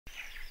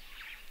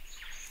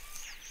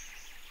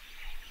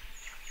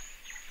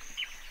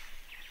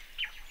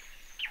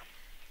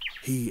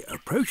He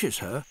approaches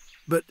her,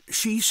 but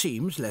she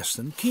seems less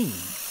than keen.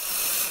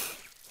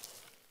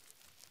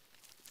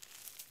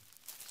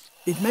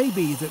 It may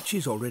be that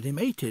she's already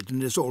mated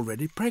and is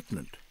already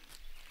pregnant.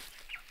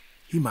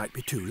 He might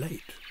be too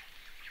late.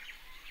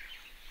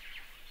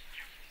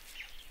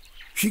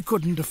 She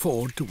couldn't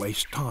afford to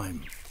waste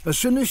time. As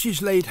soon as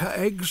she's laid her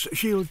eggs,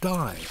 she'll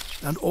die,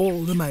 and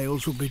all the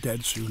males will be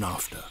dead soon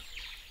after.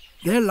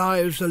 Their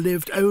lives are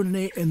lived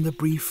only in the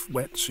brief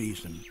wet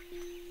season.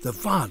 The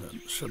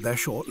violence of their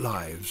short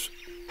lives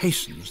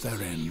hastens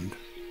their end.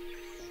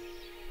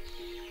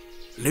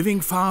 Living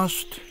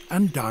fast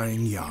and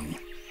dying young.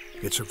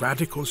 It's a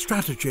radical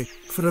strategy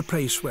for a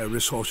place where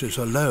resources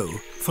are low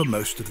for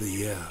most of the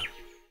year.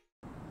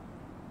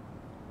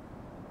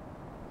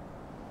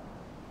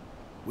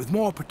 With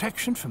more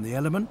protection from the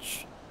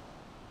elements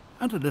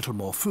and a little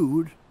more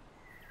food,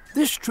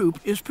 this troop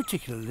is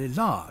particularly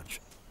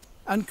large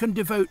and can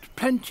devote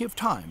plenty of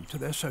time to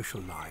their social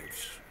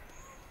lives.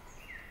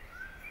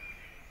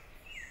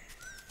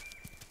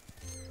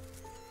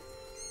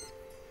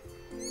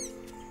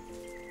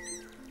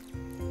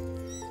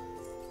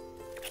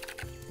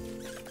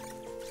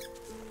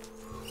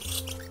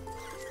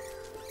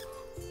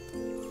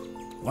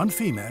 One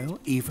female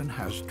even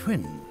has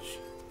twins.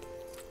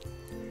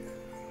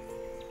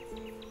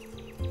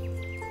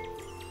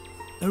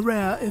 A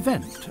rare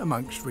event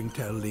amongst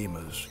ringtail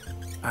lemurs,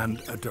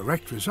 and a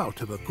direct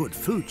result of a good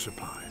food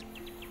supply.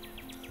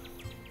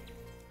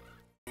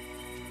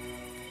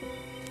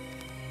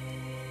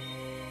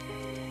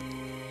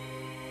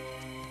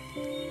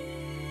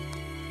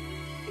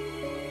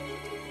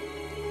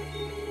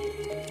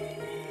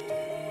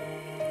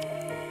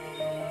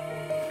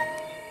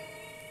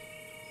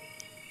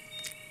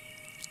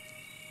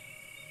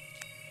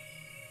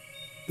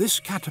 This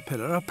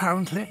caterpillar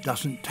apparently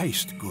doesn't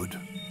taste good.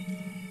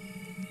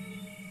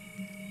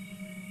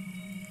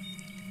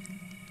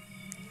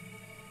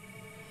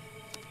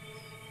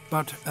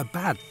 But a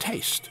bad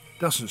taste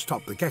doesn't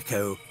stop the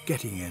gecko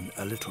getting in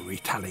a little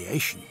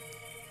retaliation.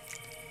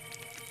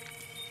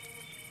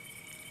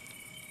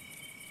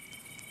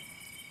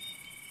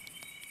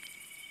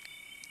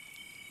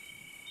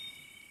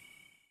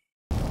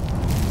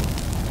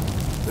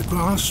 The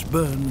grass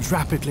burns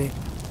rapidly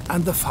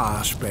and the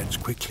fire spreads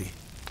quickly.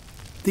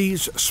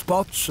 These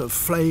spots of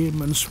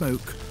flame and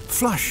smoke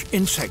flush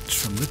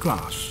insects from the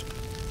grass,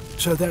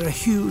 so they're a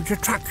huge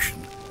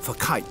attraction for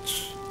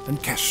kites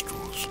and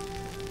kestrels.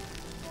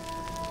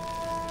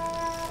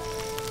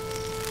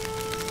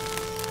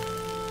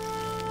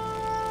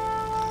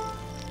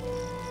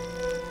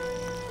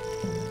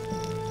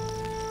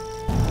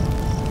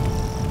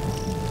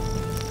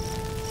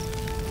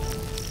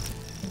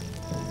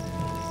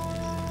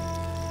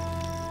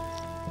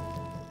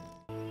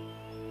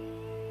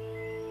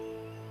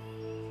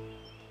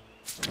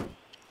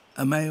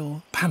 A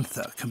male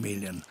panther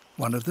chameleon,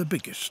 one of the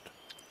biggest.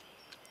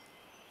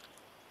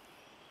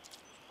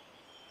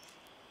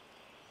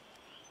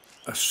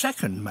 A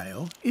second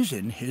male is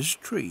in his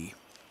tree.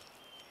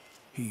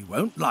 He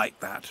won't like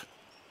that.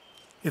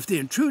 If the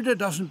intruder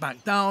doesn't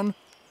back down,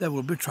 there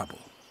will be trouble.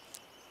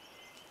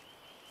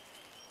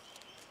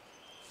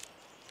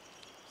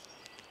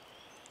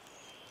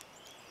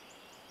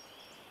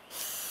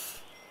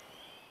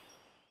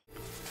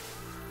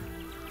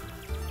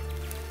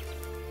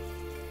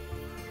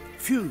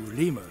 Few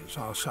lemurs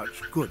are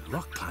such good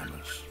rock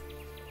climbers.